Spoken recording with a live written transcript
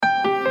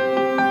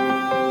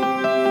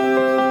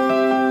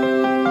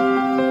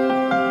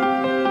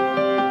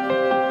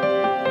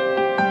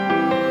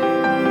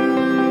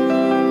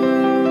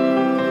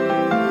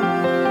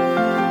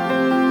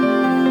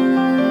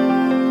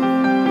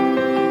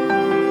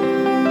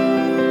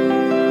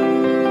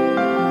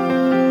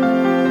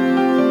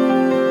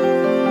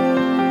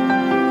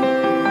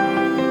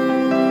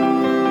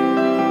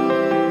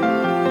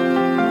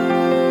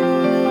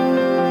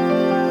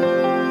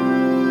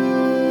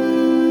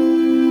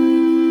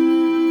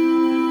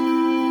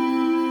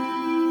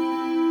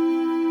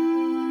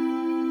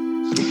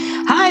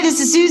Hi, this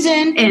is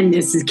Susan. And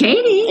this is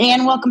Katie.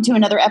 And welcome to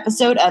another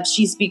episode of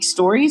She Speaks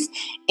Stories.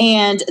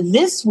 And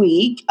this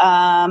week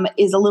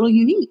is a little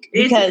unique.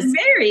 Because it's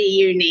very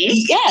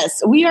unique.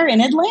 Yes, we are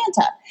in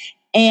Atlanta.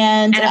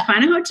 And at a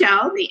fun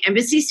hotel, the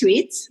Embassy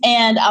Suites.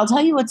 And I'll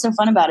tell you what's so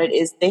fun about it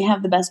is they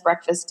have the best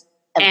breakfast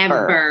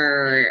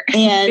ever.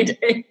 And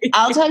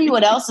I'll tell you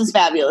what else is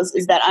fabulous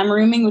is that I'm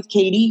rooming with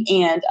Katie,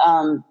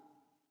 and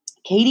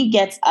Katie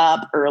gets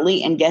up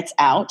early and gets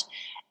out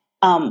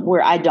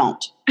where I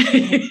don't.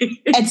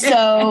 And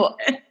so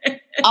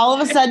all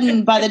of a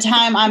sudden, by the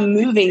time I'm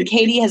moving,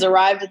 Katie has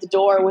arrived at the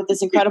door with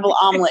this incredible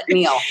omelet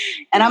meal.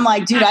 And I'm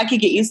like, dude, I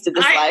could get used to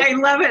this life. I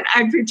love it.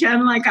 I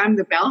pretend like I'm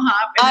the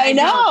bellhop. I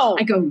know.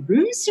 I go,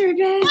 room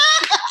service.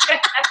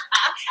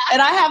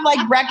 And I have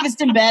like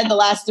breakfast in bed the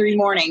last 3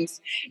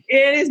 mornings.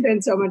 It has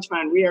been so much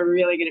fun. We are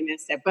really going to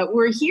miss it. But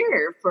we're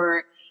here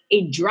for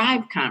a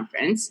drive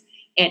conference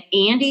at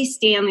Andy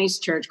Stanley's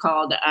church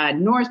called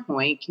North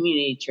Point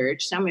Community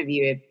Church. Some of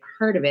you have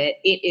heard of it.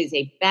 It is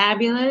a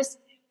fabulous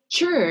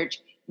church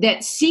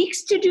that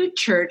seeks to do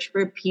church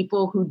for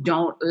people who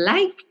don't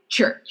like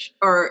church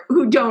or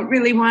who don't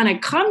really want to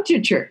come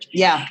to church.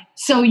 Yeah.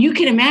 So you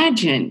can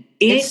imagine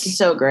it's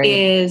so great.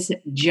 Is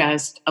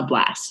just a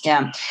blast.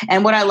 Yeah.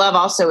 And what I love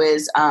also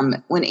is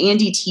when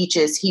Andy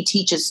teaches, he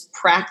teaches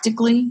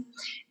practically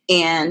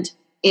and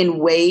in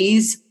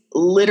ways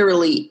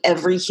literally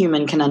every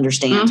human can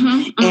understand.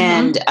 Mm-hmm, mm-hmm.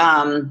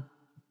 And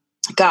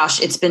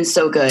gosh, it's been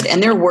so good.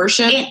 And their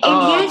worship.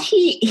 And yet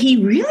he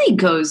really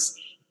goes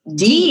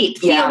deep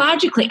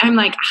theologically. I'm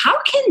like, how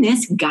can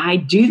this guy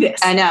do this?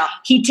 I know.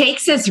 He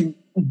takes us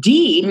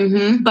deep,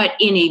 mm-hmm. but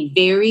in a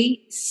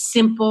very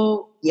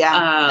simple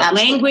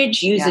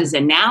language, uses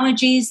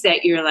analogies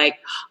that you're like,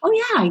 oh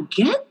yeah, I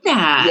get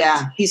that.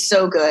 Yeah, he's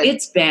so good.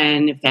 It's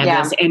been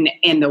fabulous. Yeah.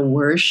 And the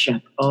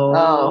worship.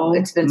 Oh,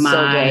 it's been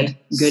so good.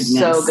 Goodness.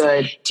 So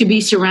good. To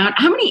be surrounded.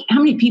 How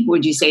many people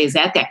would you say is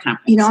at that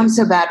conference? You know, I'm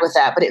so bad with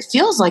that, but it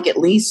feels like at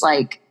least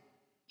like,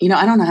 you know,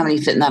 I don't know how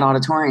many fit in that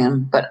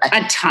auditorium, but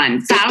a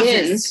ton,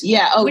 thousands.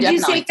 Yeah. Oh, would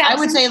definitely. You say thousands? I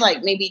would say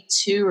like maybe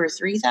 2,000 or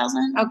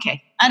 3,000.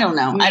 Okay. I don't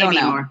know. Maybe I don't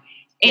know. More.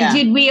 And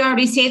did we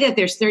already say that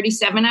there's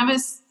 37 of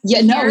us?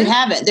 Yeah, no, we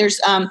haven't. There's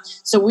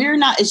so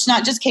it's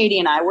not just Katie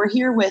and I. We're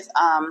here with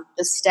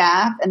the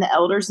staff and the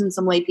elders and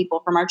some lay people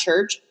from our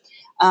church.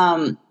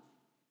 And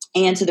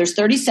so there's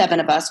 37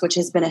 of us, which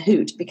has been a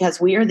hoot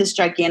because we are this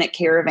gigantic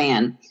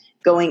caravan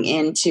going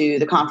into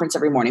the conference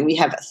every morning. We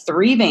have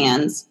 3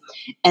 vans,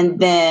 and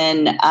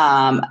then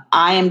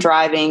I am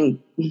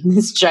driving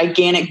this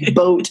gigantic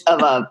boat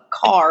of a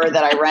car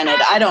that I rented.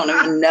 I don't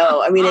even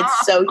know. I mean,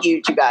 it's so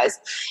huge, you guys.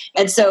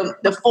 And so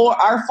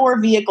our 4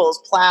 vehicles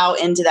plow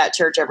into that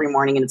church every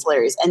morning, and it's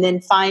hilarious. And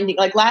then finding,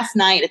 like last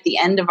night at the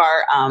end of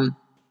our,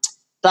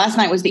 last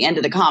night was the end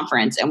of the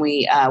conference, and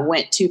we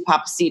went to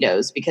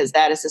Pappasito's because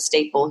that is a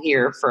staple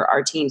here for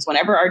our teams.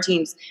 Whenever our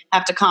teams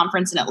have to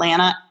conference in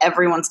Atlanta,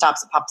 everyone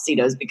stops at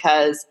Pappasito's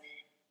because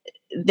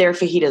their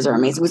fajitas are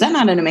amazing. Was that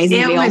not an amazing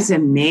meal? It was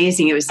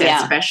amazing. It was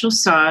that special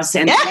sauce.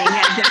 And they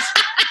had this.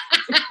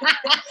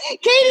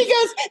 Katie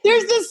goes,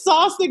 there's this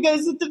sauce that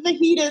goes with the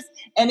fajitas,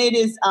 and it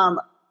is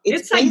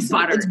it's like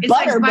butter. It's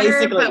butter,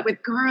 basically. But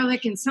with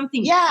garlic and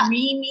something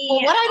creamy.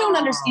 Well, what I don't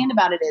understand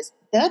about it is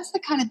that's the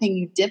kind of thing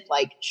you dip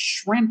like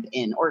shrimp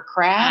in or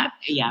crab.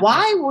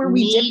 Why were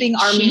we dipping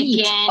our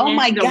meat? Oh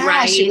my gosh,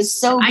 rice. It was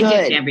so good.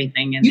 I dipped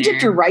everything in there. You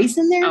dipped your rice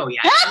in there? Oh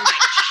yeah.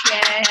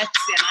 And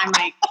I'm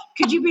like,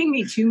 could you bring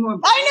me 2 more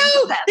bowls?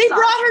 I know. They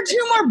brought her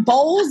 2 more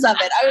bowls of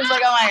it. I was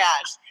like, oh my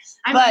gosh.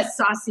 I'm a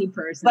saucy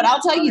person. But I'll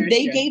tell you,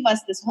 they gave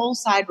us this whole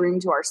side room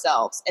to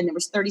ourselves, and there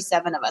was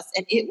 37 of us,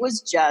 and it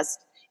was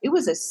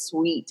a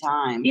sweet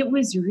time. It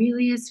was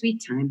really a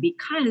sweet time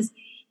because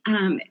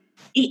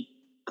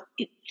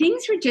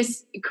things were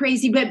just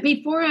crazy. But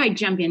before I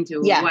jump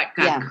into what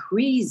got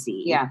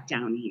crazy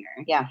down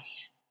here,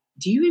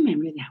 do you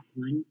remember that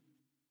one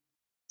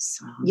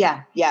song?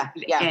 Yeah.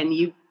 And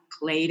you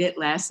played it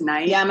last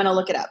night? Yeah, I'm going to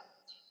look it up.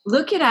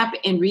 Look it up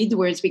and read the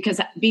words, because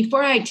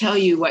before I tell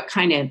you what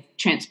kind of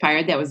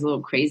transpired that was a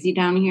little crazy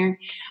down here,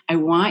 I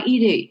want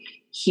you to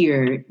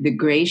hear the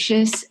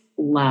gracious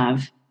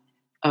love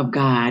of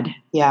God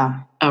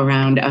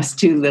around us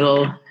 2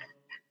 little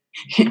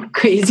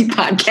crazy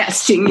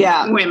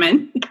podcasting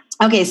women.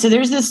 Okay, so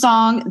there's this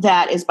song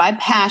that is by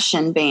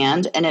Passion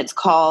Band, and it's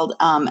called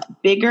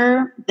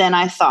Bigger Than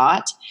I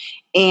Thought.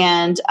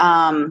 And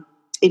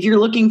if you're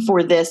looking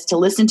for this to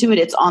listen to it,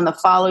 it's on the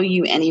Follow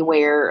You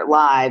Anywhere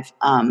live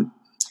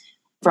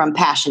from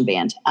Passion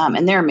Band.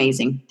 And they're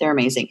amazing. They're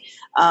amazing.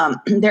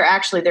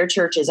 Their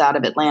church is out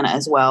of Atlanta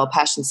as well,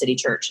 Passion City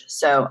Church.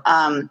 So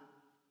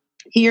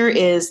here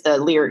is the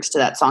lyrics to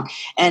that song.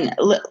 And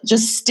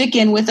just stick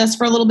in with us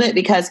for a little bit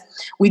because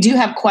we do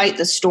have quite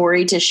the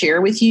story to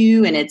share with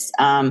you. And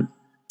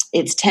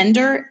it's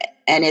tender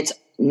and it's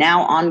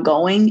now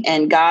ongoing,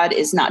 and God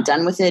is not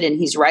done with it, and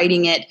He's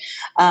writing it.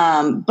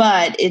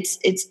 But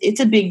it's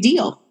a big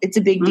deal. It's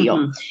a big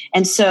deal.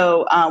 And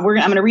so I'm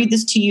going to read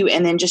this to you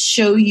and then just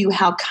show you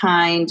how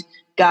kind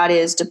God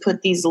is to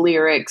put these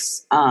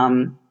lyrics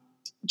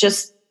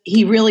just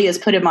he really has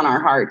put him on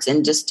our hearts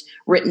and just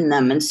written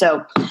them. And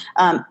so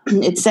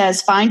it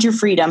says, find your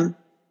freedom,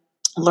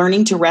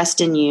 learning to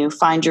rest in you,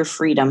 find your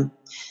freedom.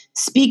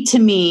 Speak to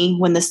me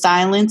when the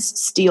silence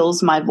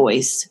steals my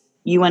voice.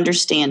 You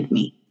understand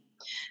me.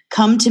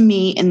 Come to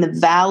me in the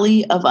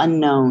valley of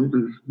unknown.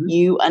 Mm-hmm.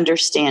 You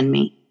understand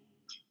me.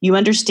 You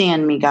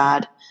understand me,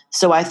 God.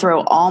 So I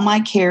throw all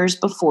my cares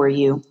before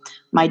you.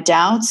 My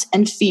doubts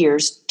and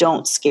fears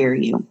don't scare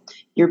you.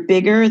 You're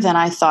bigger than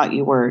I thought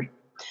you were.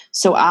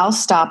 So I'll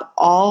stop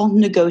all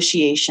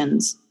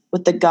negotiations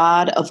with the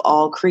God of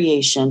all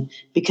creation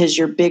because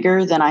you're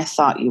bigger than I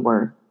thought you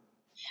were.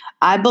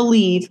 I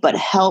believe, but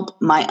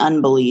help my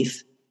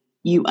unbelief.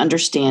 You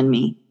understand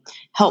me.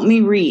 Help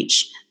me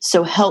reach.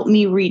 So help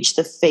me reach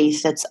the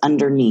faith that's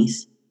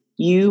underneath.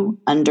 You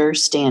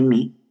understand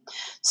me.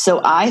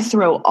 So I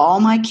throw all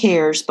my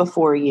cares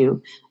before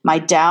you. My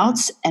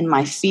doubts and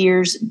my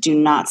fears do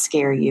not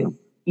scare you.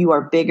 You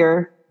are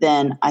bigger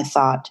than I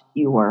thought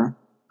you were.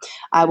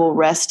 I will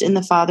rest in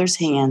the Father's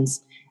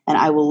hands, and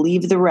I will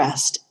leave the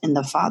rest in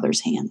the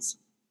Father's hands.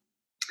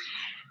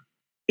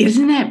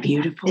 Isn't that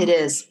beautiful? It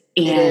is.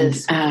 And it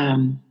is.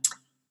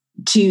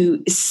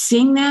 To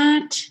sing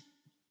that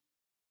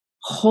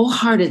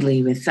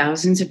wholeheartedly with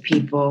thousands of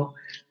people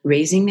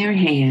raising their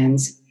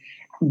hands,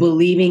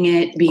 believing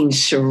it, being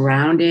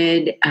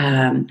surrounded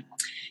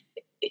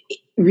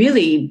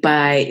really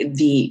by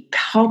the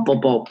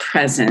palpable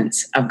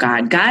presence of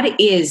God. God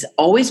is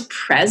always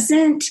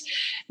present,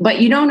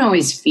 but you don't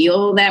always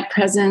feel that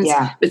presence.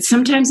 Yeah. But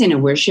sometimes in a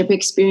worship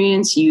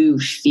experience, you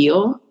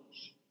feel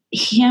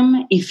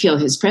him, you feel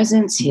his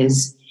presence,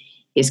 his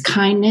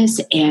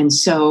kindness. And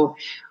so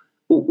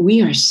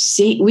we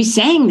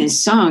sang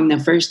this song the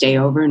first day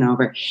over and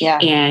over. Yeah.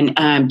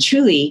 And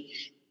truly,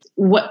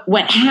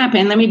 what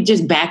happened, let me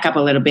just back up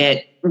a little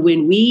bit.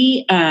 When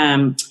we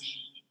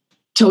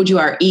told you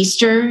our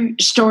Easter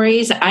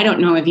stories, I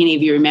don't know if any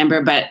of you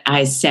remember, but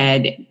I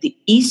said the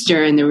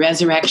Easter and the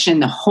resurrection,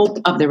 the hope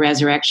of the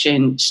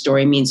resurrection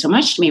story means so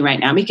much to me right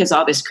now because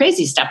all this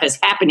crazy stuff is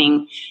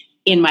happening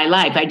in my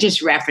life. I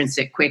just referenced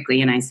it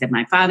quickly and I said,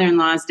 my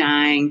father-in-law is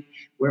dying,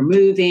 we're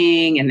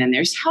moving, and then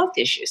there's health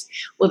issues.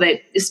 Well,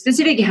 the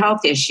specific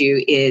health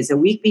issue is a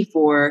week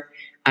before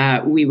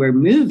we were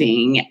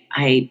moving,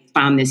 I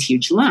found this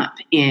huge lump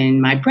in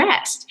my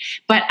breast.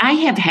 But I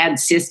have had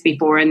cysts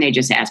before and they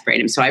just aspirate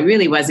them. So I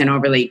really wasn't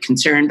overly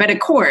concerned. But of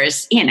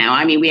course, we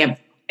have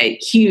a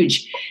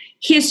huge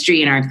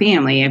history in our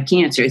family of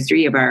cancer.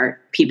 3 of our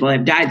people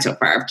have died so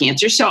far of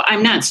cancer. So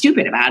I'm not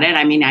stupid about it.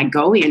 I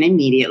go in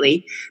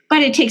immediately,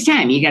 but it takes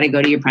time. You got to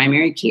go to your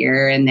primary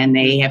care and then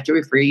they have to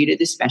refer you to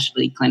the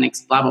specialty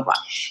clinics, blah, blah, blah.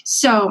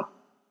 So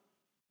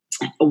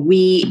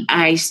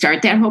I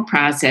start that whole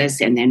process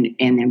and then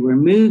we're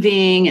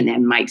moving and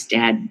then Mike's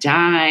dad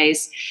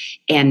dies.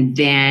 And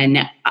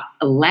then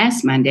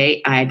last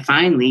Monday, I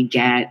finally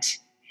get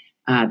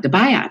the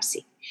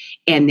biopsy.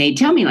 And they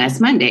tell me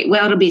last Monday,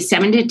 well, it'll be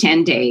 7 to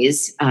 10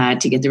 days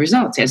to get the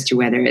results as to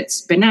whether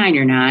it's benign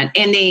or not.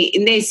 And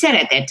they said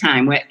at that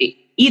time,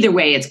 either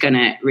way, it's going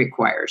to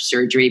require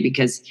surgery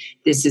because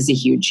this is a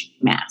huge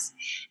mass.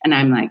 And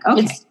I'm like,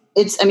 okay.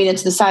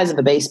 It's the size of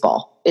a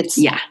baseball.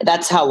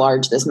 That's how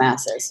large this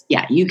mass is.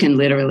 Yeah, you can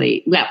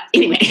literally, well,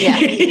 anyway. Yeah.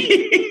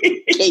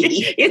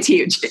 It's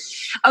huge.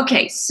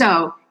 Okay,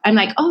 so I'm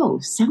like,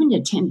 7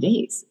 to 10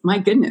 days. My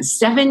goodness,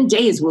 7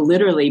 days will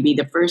literally be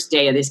the first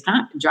day of this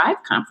drive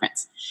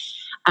conference.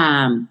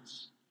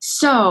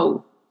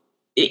 So,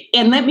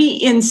 and let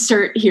me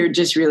insert here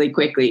just really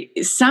quickly.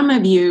 Some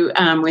of you,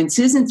 when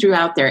Susan threw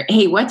out there,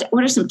 hey, what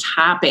are some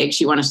topics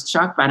you want us to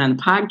talk about on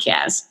the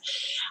podcast?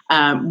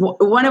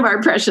 One of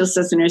our precious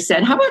listeners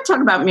said, how about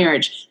talk about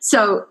marriage?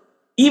 So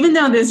even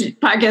though this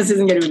podcast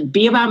isn't going to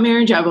be about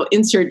marriage, I will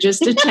insert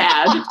just a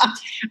tad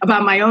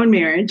about my own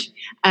marriage.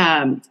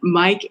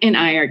 Mike and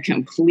I are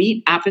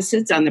complete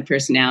opposites on the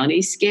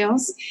personality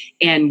scales.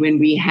 And when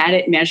we had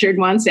it measured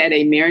once at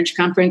a marriage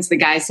conference, the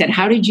guy said,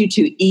 how did you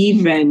two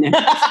even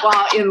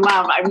fall in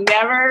love? I've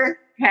never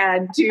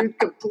had 2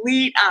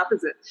 complete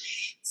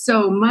opposites.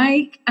 So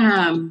Mike,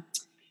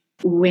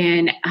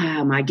 when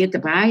I get the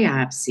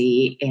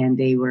biopsy and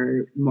they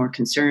were more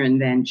concerned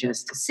than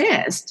just a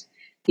cyst,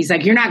 he's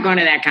like, you're not going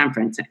to that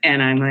conference.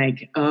 And I'm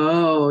like,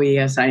 oh,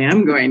 yes, I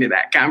am going to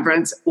that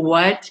conference.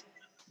 What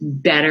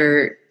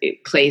better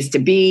place to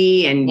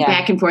be and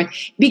back and forth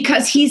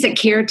because he's a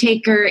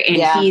caretaker and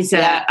he's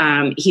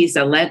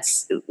a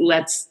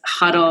let's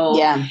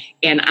huddle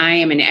and I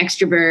am an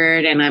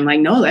extrovert and I'm like,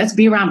 no, let's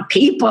be around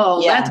people.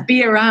 Let's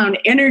be around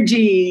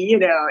energy,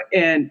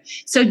 and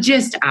so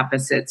just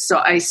opposites. So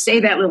I say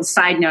that little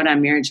side note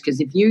on marriage, because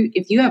if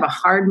you have a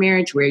hard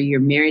marriage where you're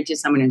married to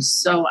someone who's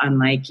so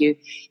unlike you,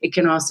 it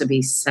can also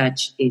be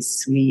such a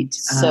sweet,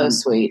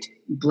 sweet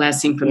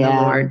blessing from the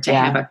Lord to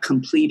have a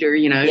completer,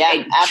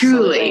 absolutely.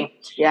 Truly.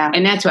 Yeah.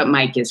 And that's what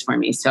Mike is for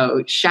me.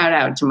 So shout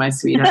out to my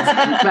sweet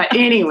husband. But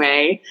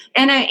anyway,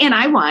 and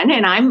I won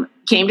and I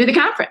came to the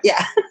conference.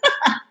 Yeah.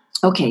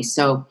 Okay.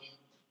 So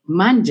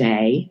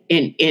Monday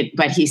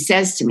but he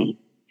says to me,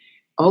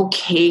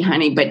 okay,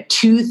 honey, but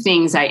 2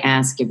 things I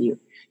ask of you.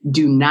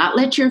 do not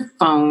let your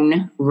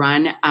phone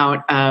run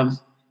out of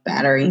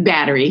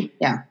battery.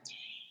 Yeah.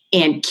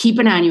 And keep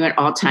it on you at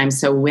all times.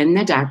 So when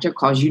the doctor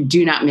calls, you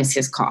do not miss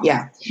his call.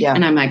 Yeah. Yeah.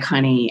 And I'm like,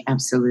 honey,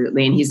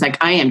 absolutely. And he's like,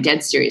 I am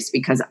dead serious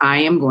because I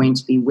am going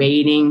to be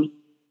waiting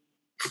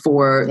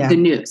for the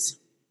news.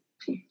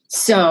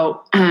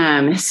 So,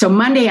 so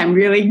Monday I'm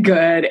really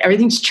good.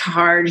 Everything's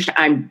charged.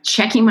 I'm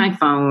checking my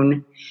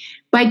phone.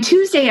 By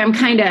Tuesday, I'm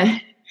kind of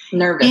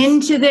nervous I'm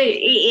into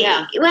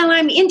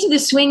the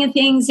swing of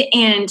things,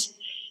 and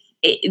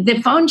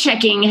the phone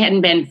checking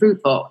hadn't been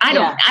fruitful. I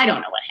don't know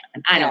what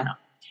happened. I don't know.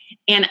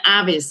 And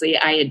obviously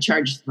I had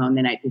charged the phone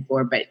the night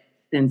before, but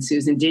then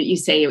Susan, didn't you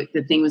say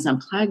the thing was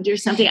unplugged or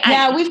something?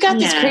 Yeah, we've got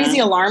this crazy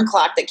alarm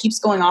clock that keeps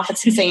going off at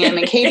 6 a.m.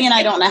 and Katie and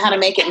I don't know how to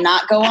make it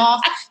not go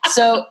off.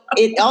 So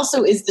it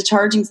also is the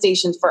charging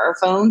stations for our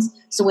phones.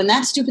 So when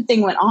that stupid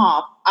thing went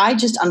off, I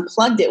just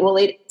unplugged it. Well,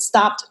 it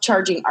stopped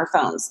charging our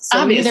phones. So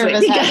obviously. Neither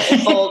of us had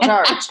a full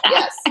charge.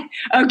 Yes.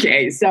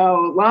 Okay.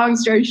 So long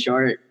story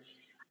short,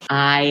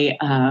 I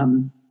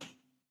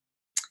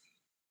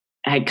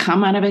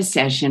come out of a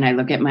session, I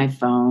look at my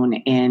phone,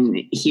 and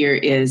here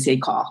is a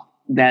call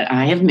that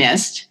I have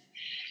missed.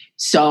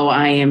 So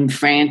I am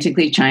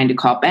frantically trying to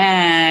call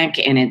back,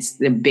 and it's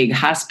the big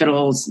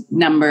hospital's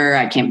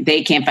number.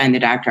 They can't find the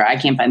doctor. I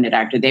can't find the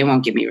doctor. They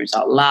won't give me a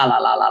result. La, la,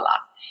 la, la, la.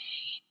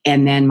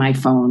 And then my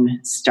phone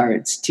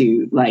starts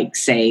to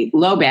say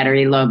low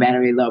battery, low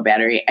battery, low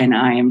battery. And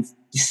I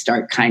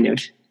start kind of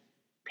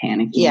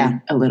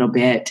panicking a little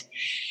bit.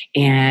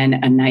 And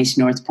a nice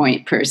North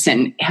Point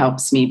person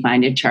helps me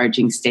find a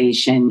charging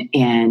station,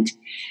 and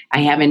I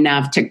have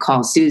enough to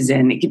call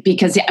Susan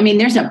because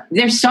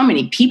there's so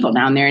many people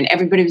down there, and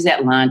everybody was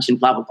at lunch and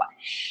blah blah blah.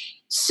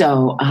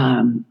 So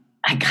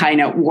I kind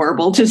of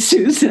warble to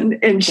Susan,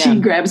 and she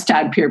grabs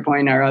Todd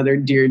Pierpoint, our other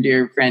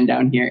dear friend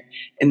down here,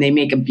 and they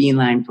make a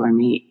beeline for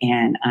me,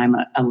 and I'm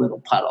a little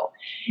puddle.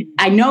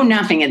 I know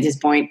nothing at this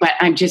point, but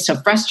I'm just so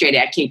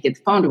frustrated. I can't get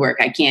the phone to work.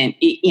 I can't,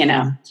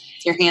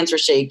 Your hands were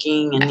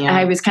shaking. And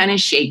I was kind of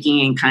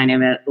shaking and kind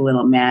of a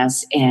little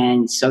mess.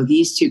 And so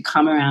these two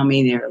come around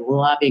me. They're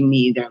loving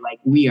me. They're like,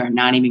 we are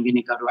not even going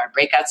to go to our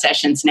breakout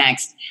sessions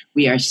next.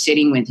 We are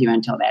sitting with you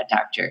until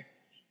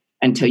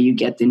you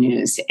get the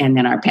news. And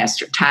then our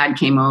pastor Todd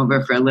came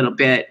over for a little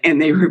bit,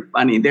 and they were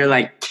funny. They're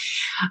like,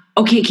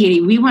 okay,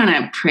 Katie, we want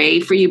to pray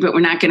for you, but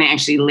we're not going to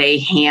actually lay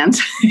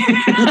hands.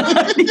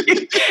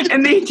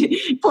 And they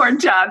poor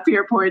Todd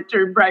Pierpoint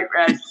turned bright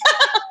red.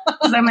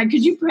 So I'm like,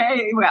 could you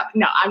pray? Well,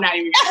 no, I'm not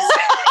even going to say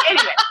that.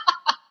 Anyway,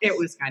 it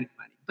was kind of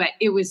funny, but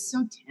it was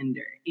so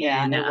tender.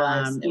 Yeah, and it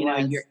was.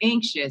 you're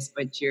anxious,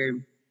 but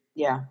you're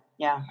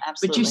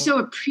absolutely. But you're so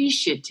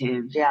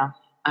appreciative. Yeah.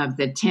 Of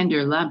the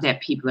tender love that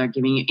people are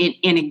giving you.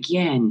 And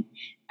again,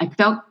 I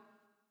felt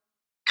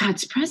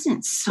God's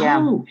presence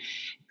so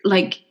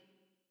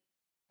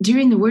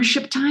during the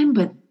worship time,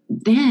 but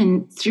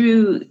then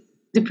through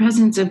the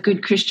presence of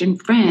good Christian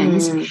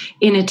friends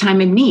in a time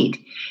of need.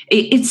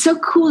 It's so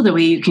cool the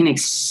way you can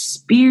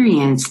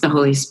experience the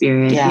Holy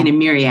Spirit in a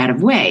myriad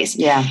of ways.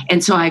 Yeah.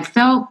 And so I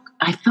felt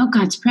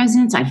God's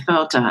presence. I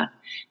felt,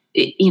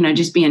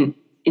 just being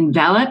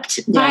enveloped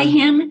by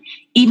him,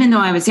 even though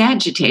I was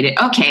agitated.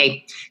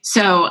 Okay.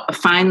 So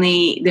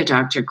finally the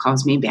doctor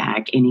calls me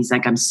back, and he's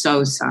like, I'm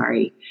so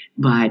sorry,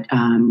 but,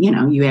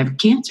 you have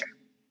cancer,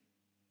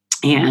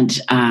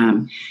 and,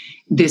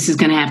 this is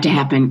going to have to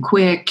happen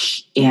quick,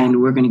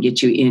 and we're going to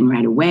get you in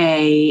right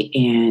away.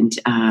 And,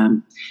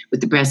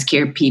 with the breast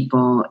care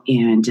people.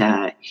 And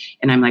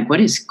I'm like, what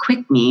does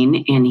quick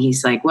mean? And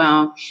he's like,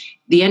 well,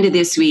 the end of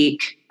this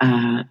week,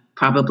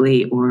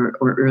 probably, or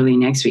early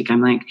next week.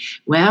 I'm like,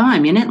 well,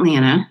 I'm in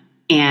Atlanta,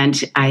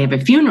 and I have a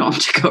funeral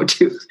to go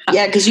to.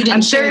 Yeah, because you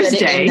didn't share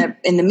Thursday. that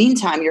in the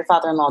meantime, your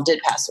father-in-law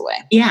did pass away.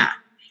 Yeah.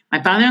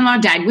 My father-in-law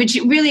died, which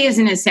really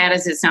isn't as sad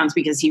as it sounds,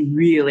 because he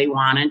really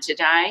wanted to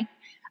die.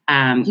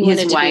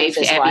 His wife,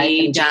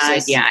 Abby, died.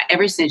 Jesus. Yeah.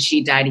 Ever since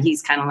she died,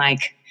 he's kind of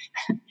like,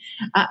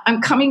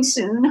 I'm coming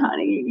soon,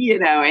 honey,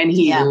 and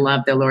he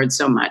loved the Lord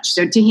so much.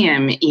 So to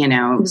him, he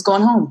was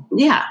going home.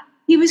 Yeah.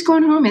 He was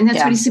going home, and that's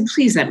what he said.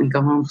 Please let me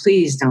go home.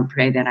 Please don't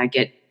pray that I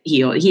get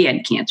healed. He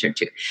had cancer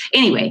too.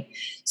 Anyway,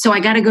 so I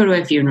got to go to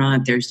a funeral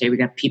on Thursday. We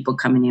got people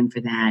coming in for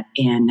that.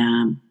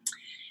 And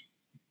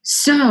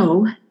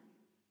so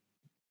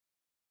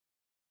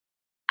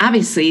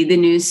obviously the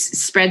news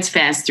spreads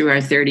fast through our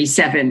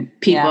 37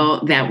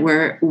 people that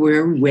we're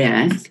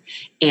with,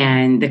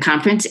 and the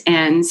conference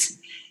ends.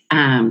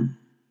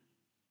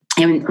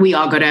 And we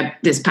all go to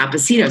this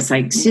Papacitos,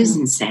 like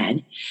Susan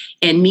said.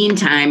 And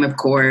meantime, of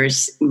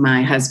course,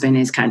 my husband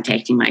is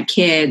contacting my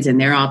kids,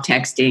 and they're all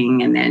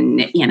texting, and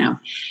then,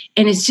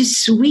 and it's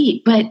just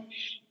sweet. But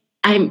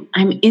I'm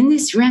in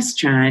this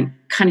restaurant,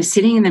 kind of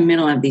sitting in the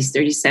middle of these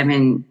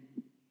 37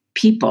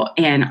 people,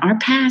 and our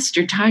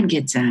pastor, Todd,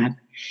 gets up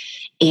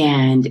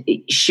and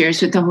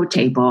shares with the whole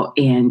table.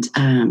 And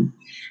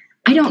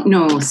I don't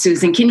know,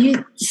 Susan, can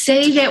you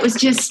say that was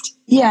just...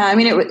 Yeah, I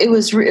mean, it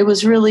was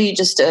really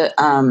just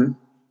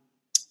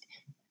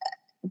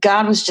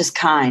God was just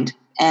kind.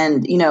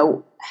 And,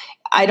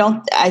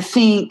 I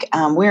think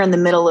we're in the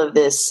middle of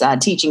this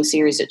teaching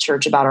series at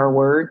church about our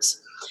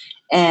words.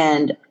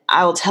 And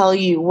I will tell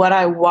you what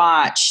I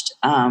watched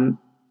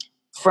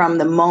from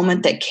the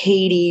moment that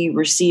Katie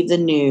received the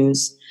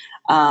news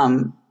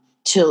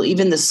till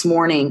even this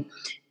morning.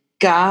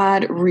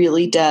 God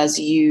really does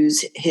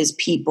use his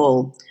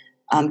people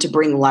to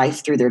bring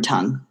life through their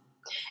tongue.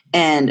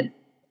 And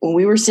when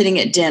we were sitting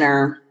at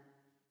dinner,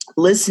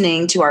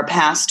 listening to our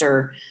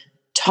pastor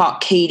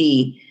talk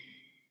Katie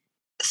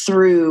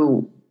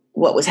through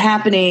what was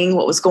happening,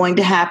 what was going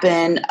to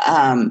happen,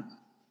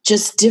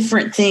 just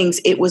different things,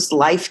 it was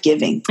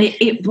life-giving.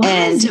 It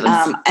was.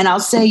 And I'll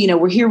say,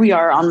 we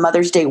are on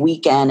Mother's Day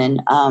weekend,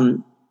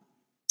 and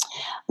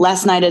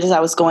last night as I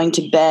was going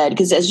to bed,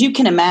 because as you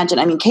can imagine,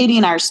 I mean, Katie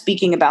and I are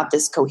speaking about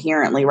this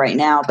coherently right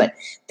now, but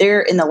there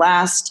in the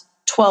last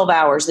 12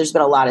 hours, there's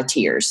been a lot of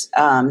tears.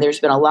 There's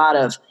been a lot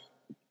of,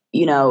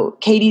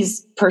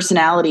 Katie's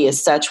personality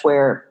is such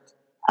where,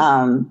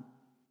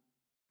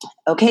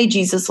 okay,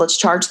 Jesus, let's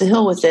charge the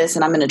hill with this,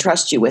 and I'm going to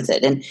trust you with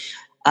it. And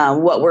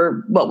what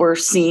we're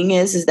seeing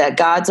is that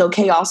God's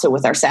okay also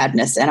with our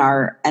sadness and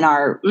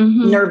our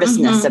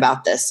nervousness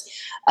about this.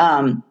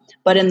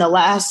 But in the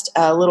last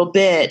little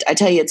bit, I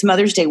tell you, it's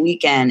Mother's Day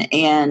weekend,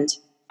 and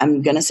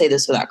I'm going to say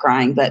this without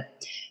crying,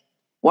 but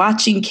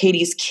watching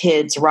Katie's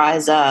kids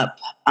rise up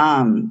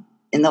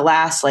in the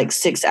last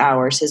 6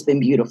 hours has been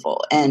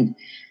beautiful. And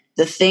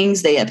the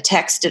things they have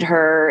texted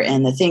her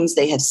and the things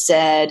they have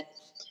said,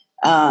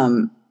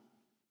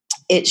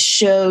 it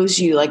shows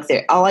you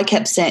all I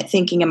kept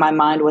thinking in my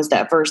mind was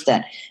that verse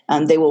that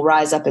they will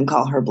rise up and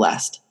call her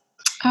blessed.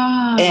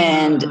 Oh.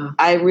 And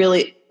I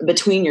really,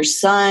 between your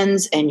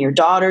sons and your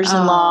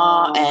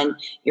daughters-in-law and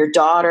your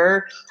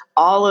daughter,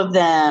 all of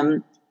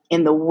them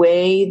in the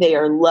way they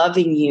are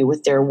loving you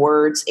with their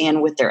words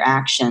and with their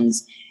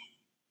actions,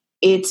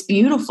 it's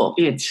beautiful.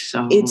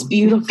 It's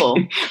beautiful.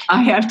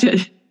 I have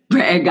to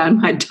brag on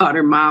my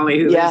daughter, Molly,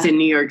 who lives in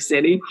New York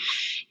City.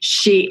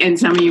 She, and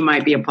some of you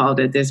might be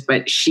appalled at this,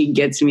 but she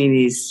gets me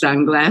these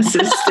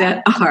sunglasses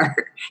that are,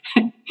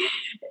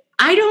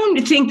 I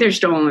don't think they're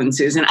stolen,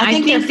 Susan.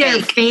 I think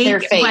they're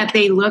fake, but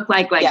they look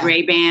like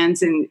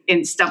Ray-Bans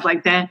and stuff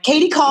like that.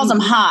 Katie calls them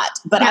hot,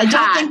 but I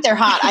don't think they're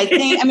hot.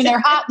 They're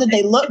hot that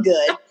they look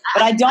good,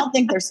 but I don't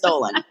think they're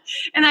stolen.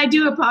 And I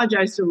do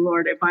apologize to the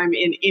Lord if I'm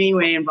in any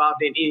way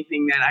involved in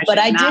anything that I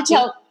should not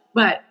do.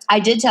 But I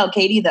did tell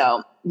Katie,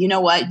 though, you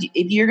know what?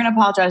 If you're going to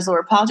apologize,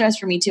 Lord, apologize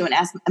for me too, and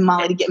ask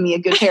Molly to get me a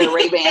good pair of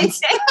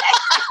Ray-Bans.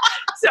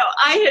 So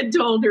I had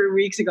told her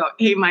weeks ago,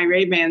 hey, my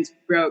Ray-Bans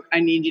broke. I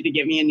need you to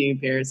get me a new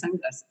pair of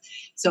sunglasses.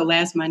 So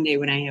last Monday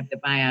when I have the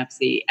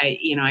biopsy,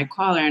 I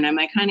call her and I'm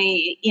like,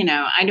 honey,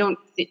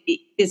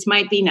 this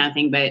might be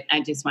nothing, but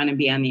I just want to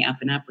be on the up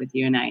and up with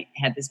you. And I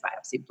had this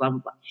biopsy, blah, blah,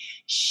 blah.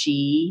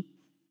 She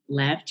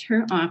left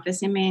her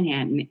office in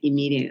Manhattan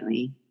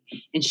immediately,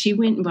 and she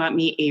went and bought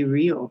me a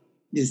real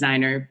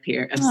designer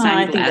pair of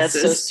sunglasses. I think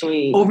that's so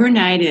sweet.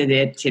 Overnighted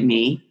it to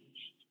me,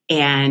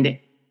 and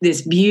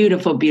this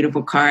beautiful,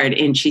 beautiful card.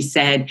 And she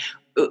said,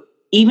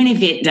 even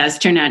if it does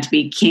turn out to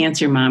be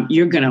cancer, Mom,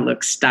 you're going to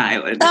look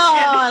stylish. Oh,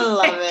 I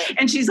love it.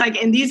 And she's like,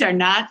 and these are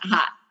not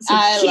hot. So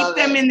keep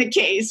them in the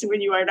case when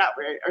you are not,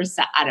 or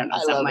I don't know,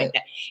 something like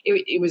that.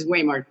 It was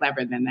way more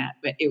clever than that,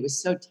 but it was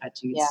so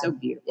touching. It's so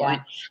beautiful.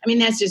 Yeah. And,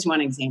 that's just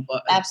one example.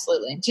 Of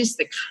absolutely. Just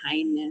the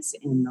kindness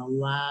and the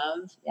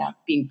love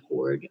being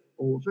poured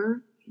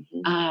over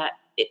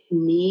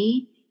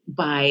me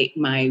by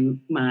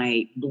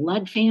my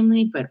blood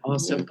family, but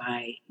also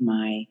by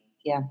my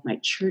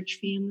church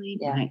family,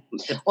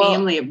 the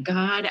family of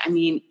God.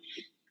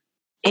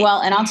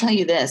 Well, and I'll tell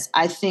you this,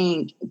 I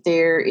think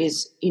there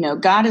is,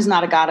 God is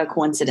not a God of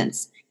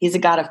coincidence. He's a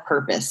God of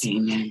purpose.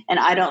 Amen. And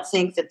I don't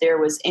think that there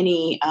was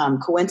any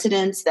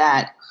coincidence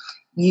that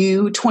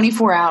you,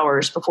 24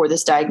 hours before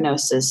this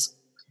diagnosis,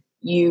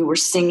 you were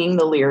singing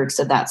the lyrics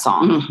of that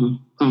song.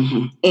 Mm-hmm.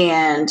 Mm-hmm.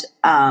 And,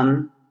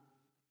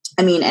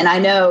 and I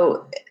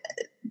know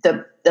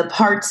the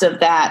parts of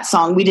that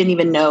song we didn't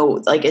even know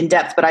in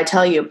depth, but I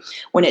tell you,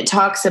 when it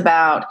talks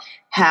about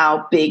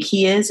how big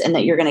he is and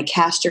that you're going to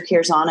cast your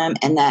cares on him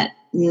and that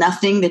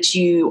nothing that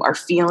you are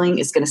feeling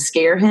is going to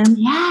scare him.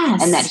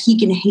 Yes. And that he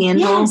can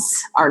handle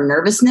our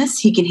nervousness.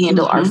 He can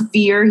handle our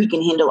fear. He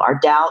can handle our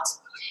doubts.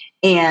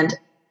 And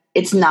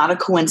it's not a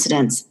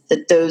coincidence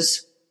that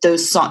those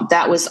songs,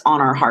 that was on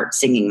our heart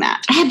singing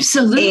that.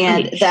 Absolutely.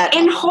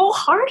 And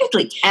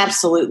wholeheartedly.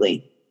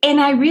 Absolutely.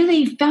 And I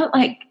really felt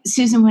like,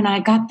 Susan, when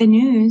I got the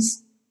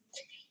news,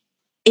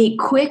 a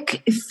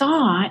quick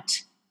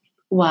thought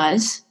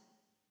was,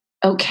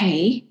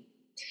 okay,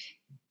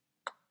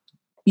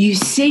 you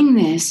sing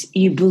this,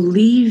 you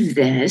believe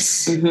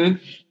this,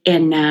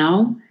 and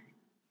now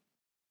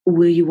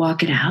will you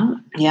walk it out?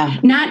 Yeah.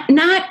 Not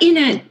in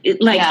a,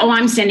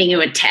 I'm sending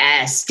you a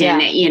test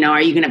and,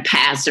 are you going to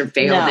pass or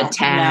fail the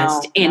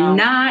test?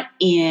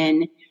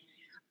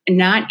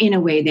 Not in a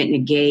way that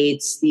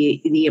negates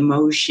the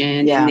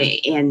emotion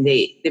and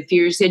the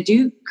fears that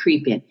do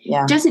creep in.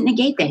 Yeah. Doesn't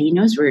negate that. He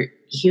knows we're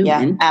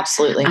human. Yeah,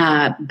 absolutely.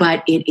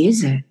 But it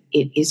is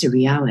a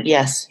reality.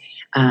 Yes.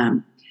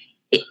 One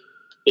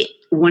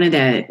of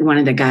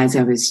the guys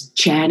I was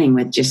chatting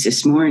with just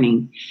this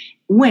morning,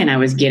 when I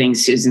was getting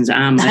Susan's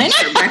omelet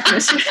for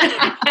breakfast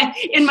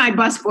in my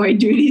busboy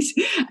duties,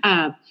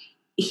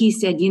 he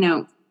said,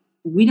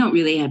 we don't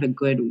really have a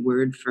good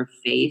word for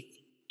faith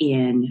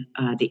in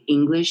the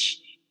English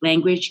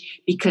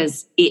language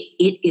because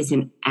it is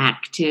an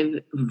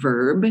active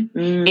verb.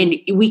 And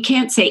we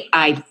can't say,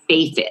 I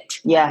faith it.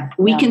 Yeah.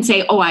 We can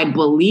say, oh, I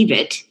believe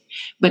it,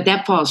 but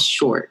that falls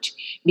short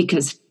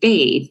because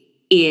faith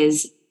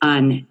is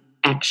an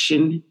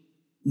action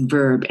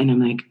verb. And I'm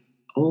like,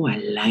 oh, I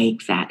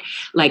like that.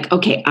 Like,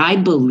 okay, I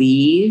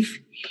believe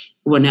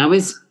when I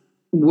was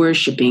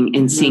worshiping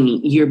and singing,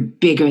 you're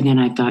bigger than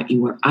I thought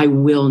you were. I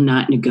will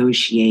not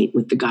negotiate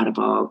with the God of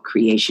all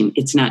creation.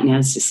 It's not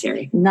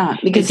necessary.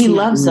 Not because he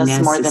loves us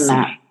more than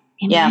that.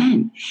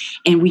 Amen.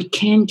 Yeah. And we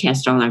can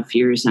cast all our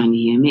fears on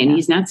him, and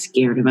he's not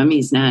scared of them.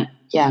 He's not.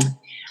 Yeah.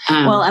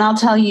 Well, and I'll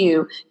tell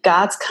you,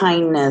 God's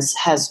kindness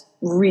has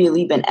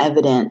really been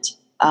evident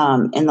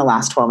in the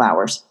last 12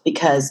 hours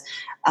because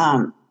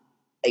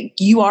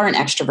you are an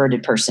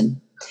extroverted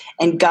person.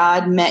 And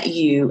God met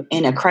you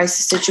in a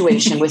crisis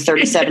situation with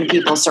 37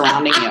 people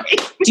surrounding you.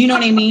 Do you know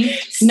what I mean?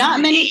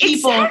 Not many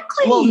people.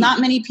 Exactly. Well, not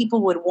many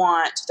people would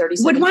want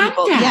 37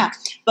 people. That. Yeah,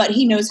 but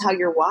he knows how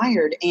you're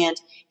wired, and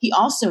he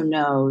also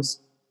knows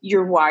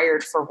you're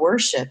wired for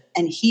worship.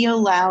 And he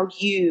allowed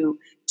you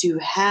to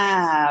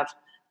have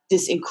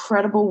this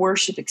incredible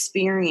worship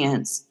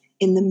experience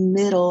in the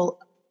middle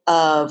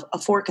of a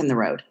fork in the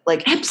road.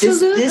 Like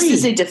absolutely. This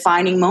is a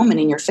defining moment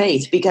in your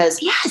faith because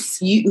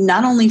you,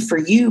 not only for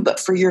you, but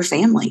for your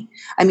family.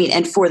 I mean,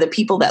 and for the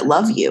people that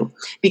love you,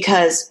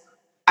 because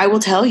I will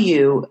tell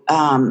you,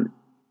 I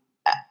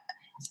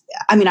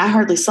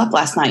hardly slept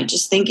last night.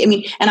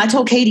 And I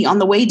told Katie on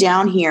the way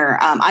down here,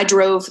 I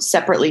drove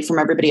separately from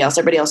everybody else.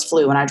 Everybody else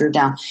flew and I drove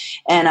down.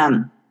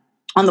 And,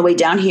 on the way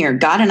down here,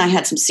 God and I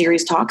had some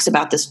serious talks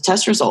about this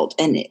test result.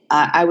 And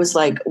I was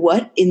like,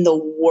 what in the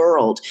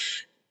world?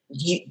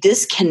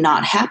 This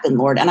cannot happen,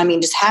 Lord. And I mean,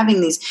 just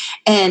having these,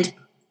 and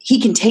he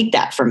can take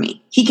that from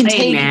me. He can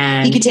take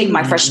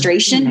my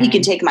frustration. Amen. He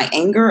can take my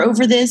anger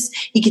over this.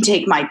 He can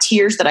take my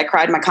tears that I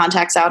cried my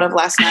contacts out of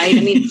last night. I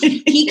mean,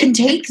 he can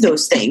take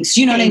those things.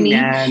 You know what I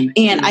mean?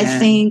 And I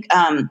think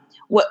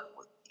what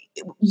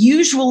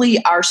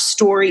usually our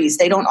stories,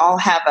 they don't all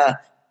have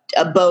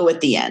a bow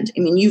at the end.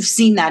 I mean, you've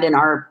seen that in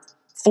our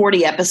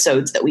 40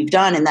 episodes that we've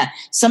done, and that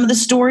some of the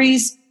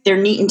stories, they're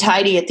neat and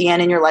tidy at the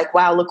end, and you're like,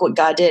 wow, look what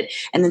God did.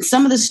 And then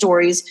some of the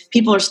stories,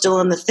 people are still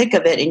in the thick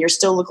of it, and you're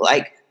still look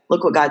what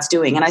God's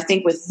doing. And I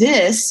think with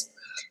this,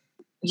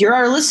 you're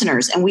our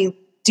listeners, and we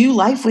do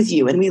life with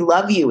you, and we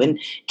love you. And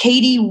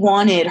Katie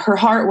her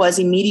heart was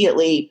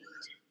immediately,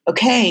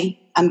 okay,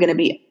 I'm going to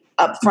be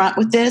upfront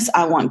with this.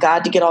 I want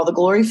God to get all the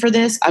glory for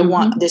this. I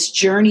want this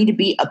journey to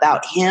be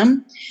about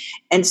him.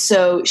 And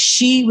so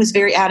she was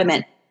very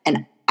adamant,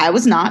 and I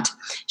was not.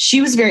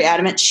 She was very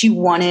adamant. She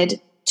wanted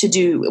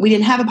we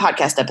didn't have a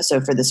podcast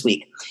episode for this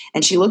week.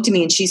 And she looked at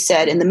me and she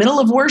said, in the middle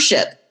of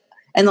worship,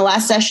 in the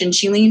last session,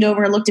 she leaned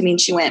over and looked at me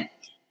and she went,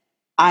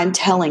 I'm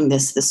telling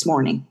this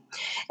morning.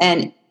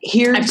 And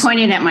I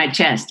pointed at my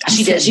chest.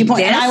 She did. She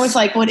pointed, and I was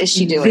like, what is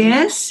she doing?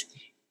 This?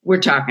 We're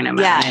talking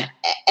about it.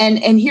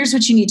 And here's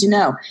what you need to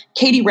know.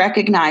 Katie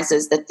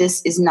recognizes that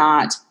this is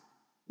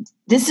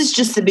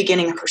just the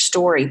beginning of her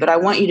story. But I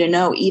want you to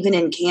know, even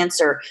in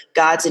cancer,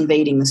 God's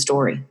invading the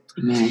story.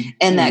 Amen.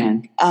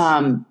 And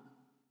that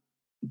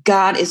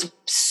God is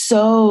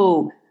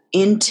so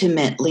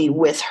intimately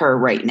with her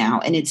right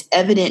now. And it's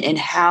evident in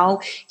how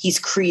he's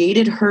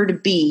created her to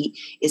be,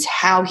 is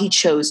how he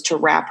chose to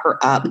wrap her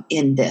up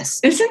in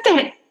this. Isn't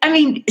that,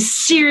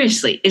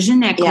 seriously, isn't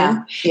that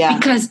cool? Yeah.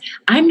 Because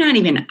I'm not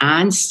even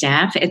on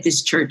staff at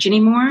this church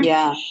anymore.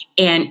 Yeah.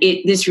 And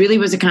this really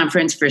was a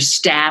conference for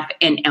staff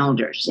and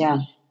elders.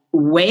 Yeah.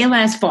 Way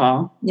last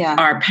fall,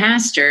 our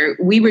pastor,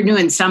 we were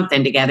doing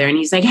something together, and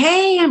he's like,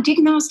 hey, I'm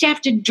taking the whole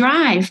staff to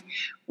drive.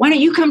 Why don't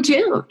you come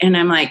too? And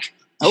I'm like,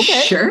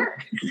 okay, sure.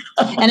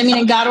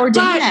 And God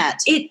ordained that.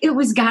 It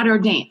was God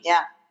ordained.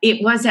 Yeah.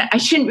 It was I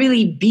shouldn't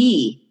really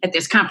be at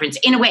this conference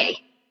in a way.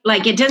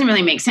 Like, it doesn't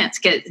really make sense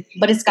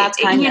but it's God's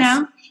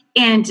kindness.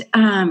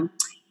 And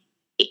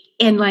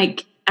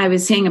like I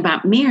was saying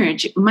about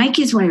marriage, Mike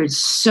is wired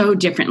so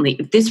differently.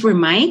 If this were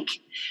Mike,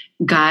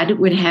 God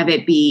would have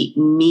it be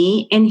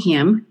me and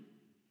him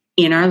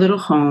in our little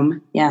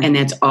home. Yeah. And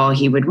that's all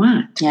he would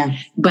want. Yeah.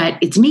 But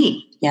it's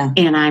me. Yeah.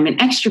 And I'm an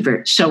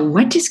extrovert. So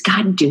what does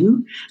God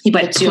do? He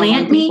but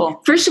plant me,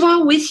 first of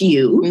all, with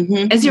you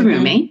as a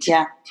roommate.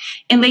 Yeah.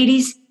 And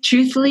ladies,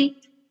 truthfully,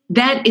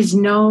 that is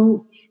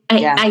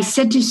I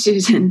said to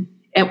Susan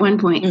at one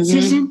point,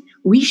 Susan,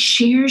 we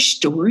share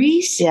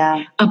stories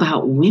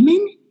about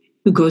women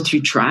who go through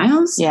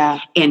trials.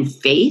 Yeah. And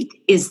faith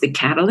is the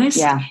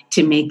catalyst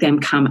to make them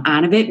come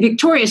out of it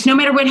victorious. No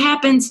matter what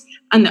happens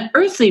on the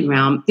earthly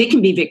realm, they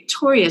can be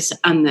victorious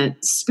on the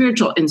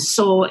spiritual and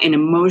soul and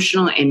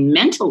emotional and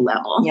mental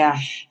level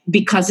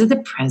because of the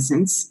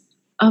presence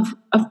of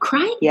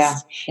Christ. Yeah.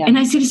 And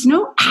I said, it's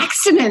no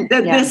accident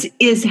that this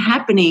is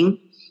happening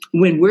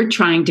when we're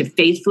trying to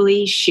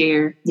faithfully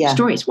share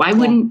stories. Why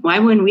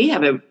wouldn't we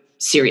have a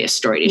serious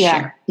story to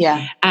share?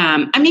 Yeah.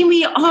 I mean,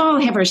 we all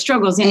have our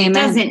struggles, and it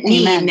doesn't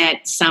mean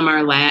that some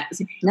are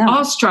less. No.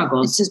 All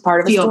struggles it's just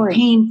part of feel a story.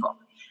 painful.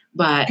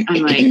 But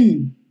I'm like,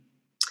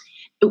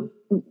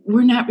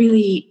 we're not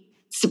really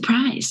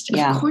surprised.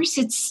 Of course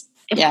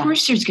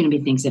course there's going to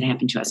be things that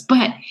happen to us.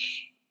 But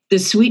the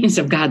sweetness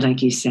of God,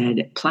 like you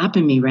said,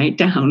 plopping me right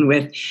down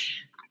with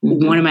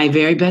one of my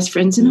very best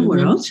friends in the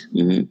world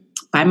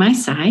by my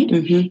side.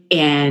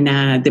 And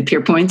the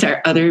Pure Points,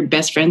 our other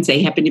best friends,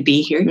 they happen to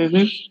be here.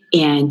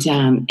 And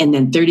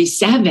then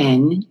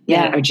 37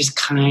 that are just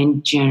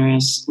kind,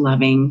 generous,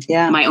 loving.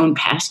 My own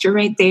pastor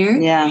right there.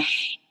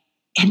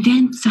 And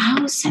then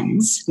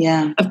thousands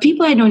of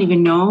people I don't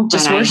even know,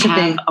 just but worshiping.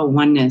 I have a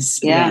oneness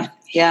with.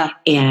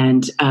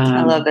 And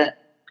I love it.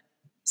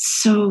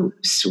 So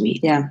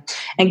sweet.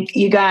 And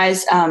you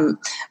guys,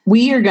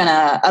 we are going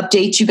to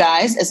update you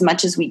guys as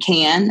much as we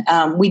can.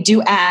 We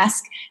do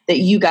ask that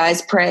you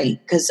guys pray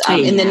because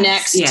in the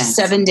next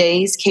 7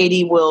 days,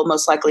 Katie will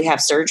most likely have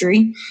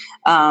surgery.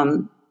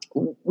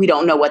 We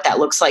don't know what that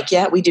looks like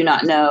yet. We do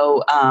not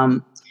know.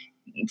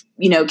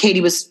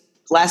 Katie was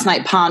last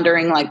night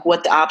pondering like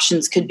what the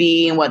options could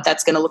be and what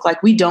that's going to look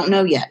like. We don't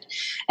know yet.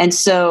 And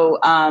so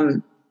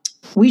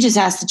we just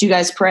ask that you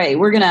guys pray.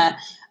 We're going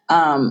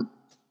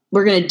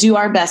to do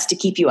our best to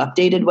keep you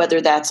updated,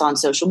 whether that's on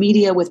social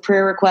media with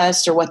prayer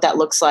requests or what that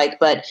looks like.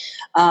 But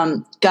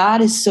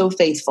God is so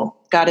faithful.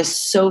 God is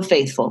so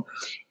faithful.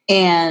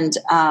 And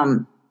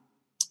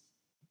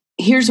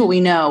here's what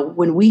we know.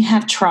 When we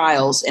have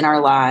trials in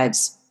our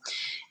lives,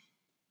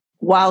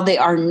 while they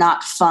are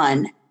not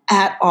fun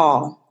at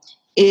all,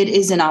 it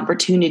is an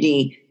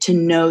opportunity to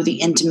know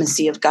the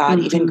intimacy of God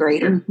even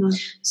greater.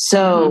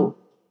 So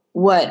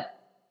what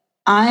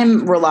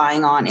I'm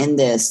relying on in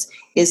this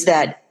is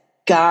that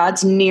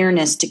God's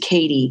nearness to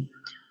Katie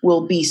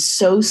will be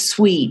so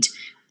sweet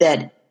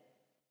that,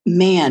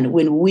 man,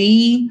 when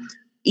we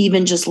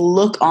even just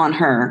look on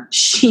her,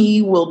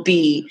 she will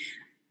be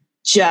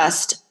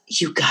just,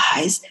 you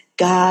guys,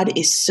 God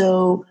is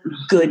so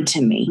good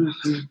to me.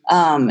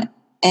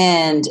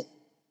 And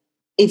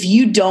if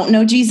you don't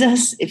know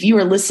Jesus, if you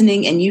are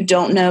listening and you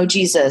don't know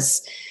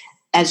Jesus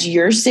as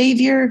your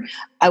Savior,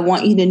 I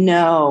want you to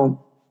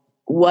know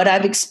what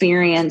I've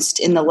experienced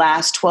in the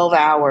last 12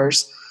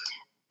 hours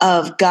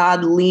of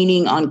God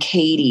leaning on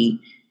Katie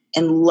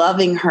and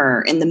loving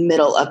her in the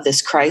middle of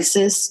this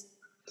crisis.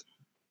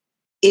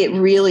 It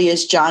really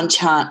is John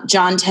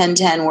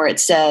 10:10, where it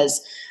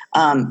says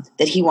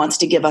that he wants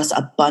to give us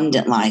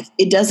abundant life.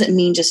 It doesn't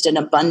mean just an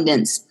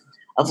abundance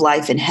of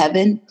life in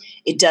heaven.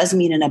 It does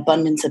mean an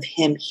abundance of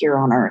him here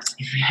on earth.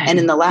 And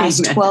in the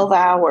last 12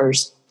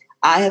 hours,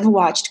 I have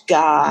watched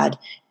God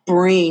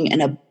bring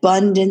an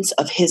abundance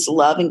of his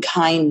love and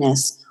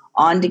kindness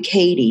onto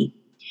Katie.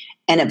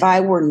 And if I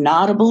were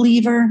not a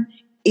believer,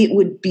 it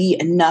would be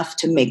enough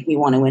to make me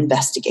want to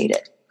investigate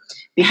it.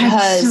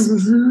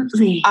 Because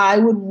I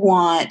would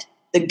want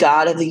the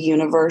God of the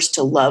universe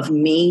to love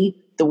me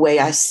the way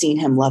I've seen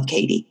him love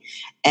Katie.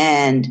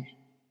 And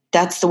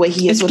that's the way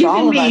he is with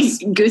all of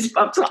us.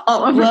 Goosebumps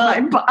all over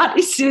my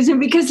body, Susan,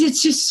 because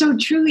it's just so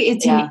true.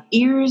 It's an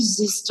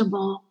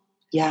irresistible,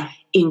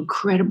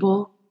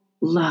 incredible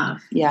love.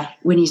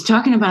 When he's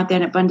talking about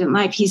that abundant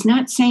life, he's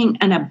not saying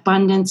an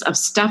abundance of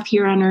stuff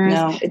here on earth.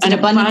 No, it's an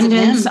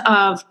abundance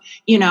of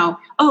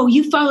oh,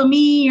 you follow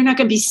me, you're not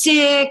going to be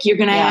sick. You're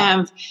going to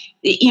have,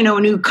 a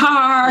new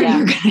car.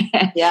 You're going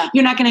to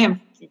you're not going to have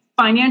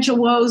financial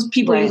woes.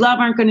 People you love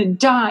aren't going to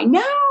die.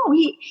 No,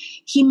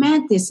 he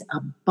meant this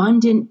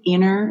abundant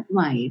inner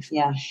life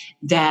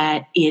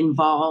that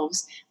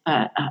involves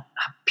a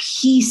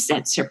peace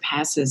that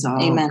surpasses all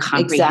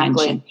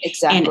comprehension.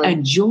 Exactly. And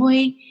a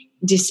joy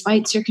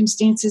despite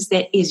circumstances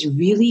that is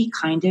really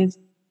kind of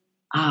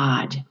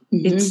odd.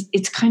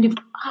 It's kind of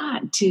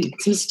odd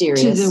it's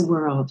mysterious to the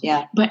world.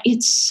 But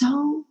it's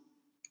so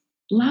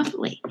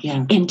lovely.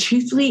 And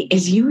truthfully,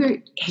 as you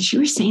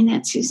were saying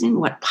that, Susan,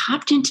 what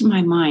popped into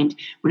my mind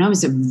when I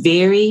was a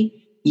very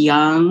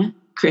young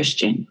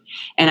Christian,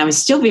 and I was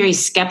still very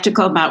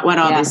skeptical about what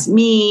all this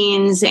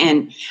means.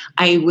 And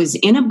I was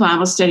in a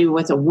Bible study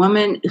with a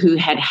woman who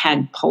had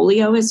had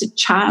polio as a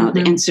child.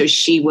 And so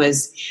she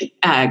was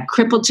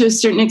crippled to a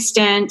certain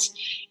extent.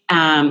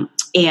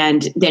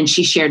 And then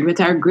she shared with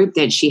our group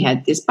that she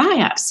had this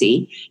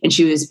biopsy and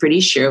she was pretty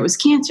sure it was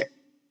cancer.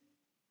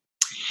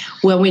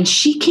 Well, when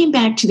she came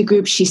back to the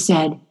group, she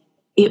said,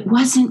 it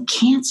wasn't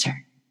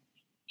cancer.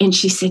 And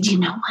she said, you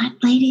know what,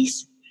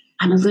 ladies,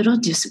 I'm a little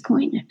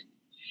disappointed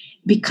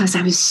because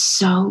I was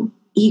so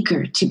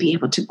eager to be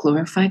able to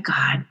glorify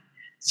God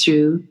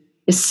through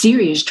a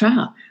serious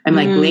trial. I'm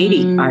like,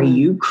 lady, are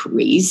you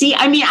crazy?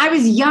 I mean, I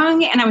was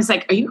young and I was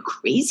like, are you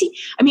crazy?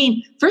 I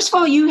mean, first of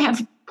all, you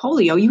have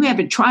polio. You have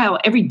a trial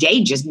every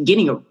day just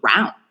getting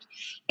around.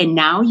 And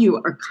now you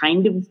are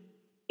kind of,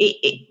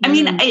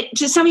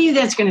 to some of you,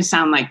 that's going to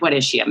sound like, what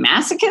is she, a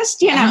masochist?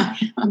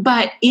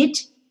 But it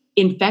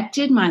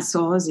infected my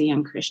soul as a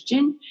young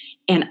Christian.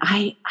 And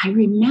I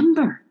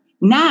remember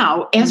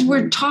now, as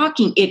we're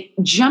talking, it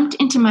jumped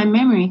into my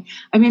memory.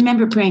 I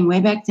remember praying way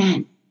back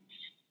then,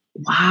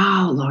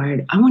 wow,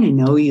 Lord, I want to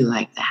know you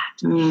like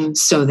that.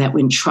 So that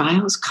when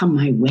trials come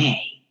my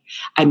way,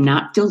 I'm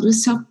not filled with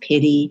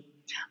self-pity.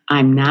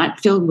 I'm not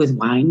filled with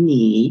why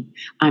me.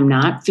 I'm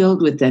not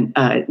filled with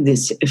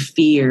this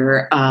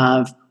fear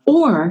of,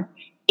 or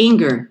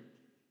anger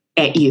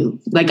at you.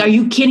 Like, are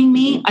you kidding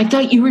me? I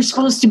thought you were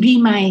supposed to be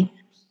my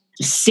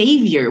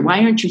savior.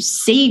 Why aren't you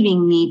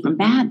saving me from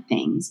bad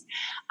things?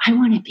 I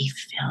want to be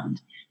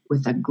filled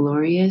with a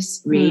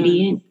glorious,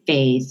 radiant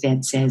faith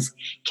that says,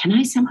 can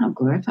I somehow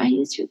glorify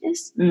you through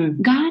this,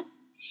 God?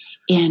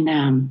 And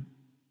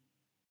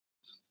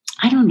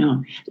I don't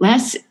know. Let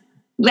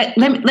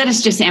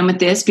us just end with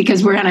this,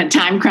 because we're on a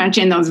time crunch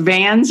and those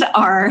vans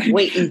are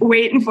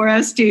waiting for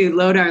us to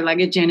load our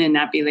luggage in and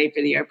not be late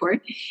for the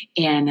airport.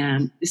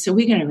 And so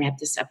we got to wrap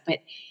this up. But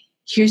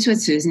here's what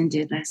Susan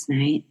did last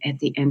night at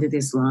the end of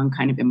this long,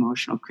 kind of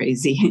emotional,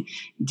 crazy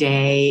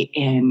day.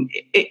 And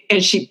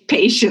as she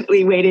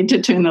patiently waited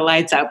to turn the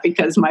lights out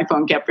because my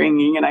phone kept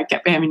ringing and I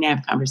kept having to have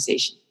a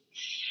conversation.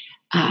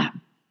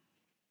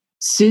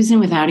 Susan,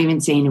 without even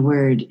saying a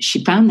word,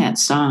 she found that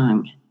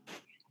song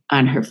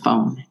on her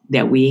phone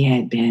that we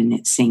had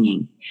been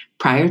singing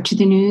prior to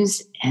the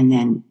news and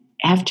then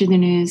after the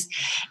news.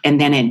 And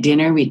then at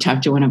dinner, we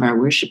talked to one of our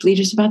worship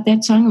leaders about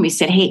that song. And we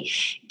said, hey,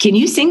 can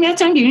you sing that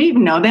song? Do you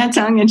even know that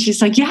song? And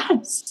she's like,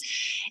 yes.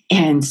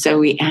 And so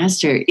we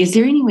asked her, is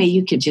there any way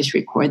you could just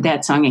record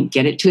that song and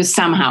get it to us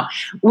somehow?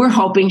 We're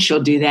hoping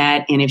she'll do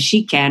that. And if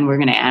she can, we're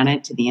going to add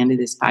it to the end of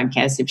this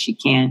podcast. If she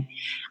can,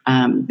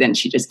 then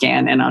she just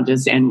can.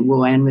 And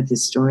we'll end with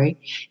this story.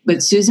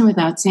 But Susan,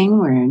 without saying a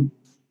word,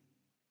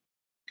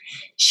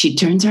 she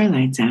turns our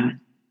lights out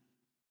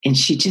and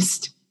she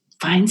just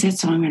finds that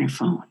song on her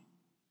phone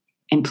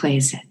and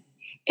plays it.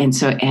 And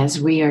so as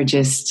we are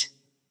just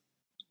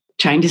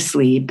trying to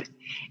sleep,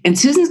 and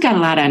Susan's got a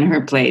lot on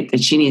her plate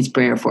that she needs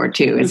prayer for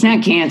too. It's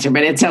not cancer,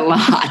 but it's a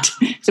lot.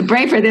 So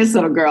pray for this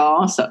little girl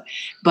also.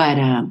 But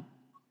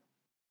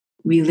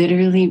we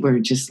literally were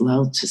just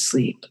lulled to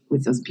sleep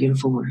with those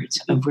beautiful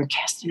words of, we're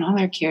casting all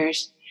our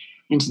cares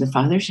into the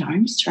Father's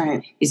arms. That's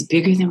right. He's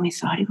bigger than we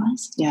thought he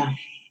was. Yeah.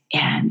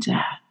 And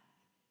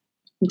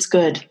it's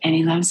good. And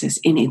he loves us.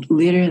 And it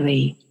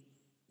literally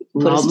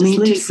lulled me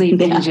to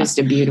sleep in just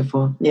a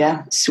beautiful,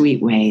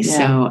 sweet way.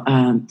 Yeah.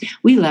 So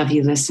we love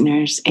you,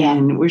 listeners.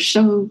 And we're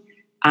so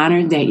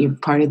honored that you're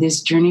part of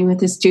this journey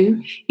with us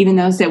too. Even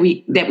those that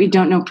we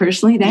don't know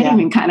personally, that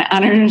even kind of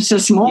honors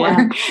us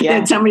more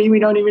that somebody we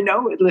don't even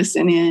know would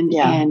listen in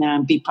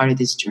and be part of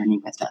this journey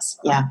with us.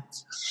 Yeah.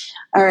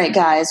 All right,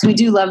 guys, we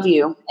do love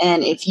you.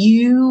 And if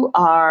you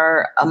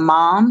are a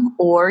mom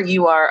or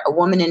you are a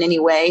woman in any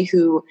way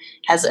who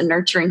has a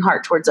nurturing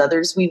heart towards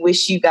others, we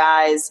wish you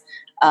guys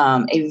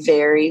a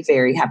very,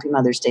 very happy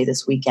Mother's Day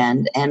this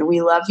weekend. And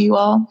we love you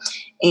all.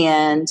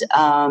 And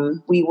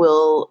we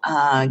will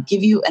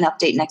give you an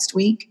update next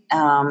week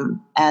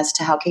as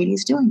to how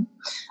Katie's doing.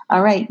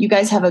 All right, you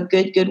guys have a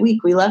good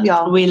week. We love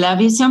y'all. We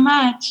love you so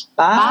much.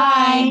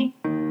 Bye.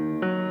 Bye.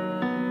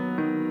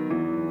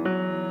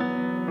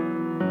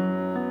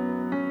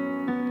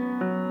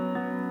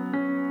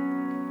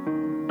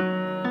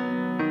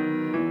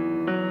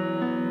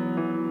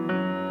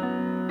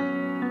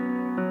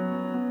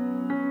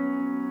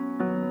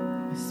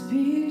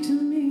 Speak to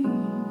me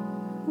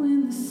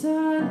when the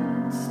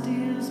silence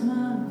steals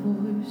my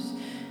voice.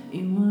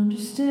 You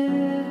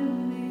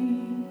understand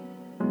me.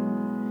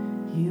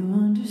 You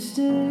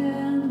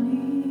understand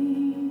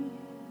me.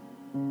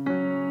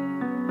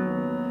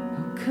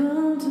 Oh,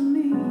 come to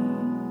me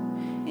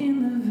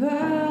in the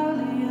valley.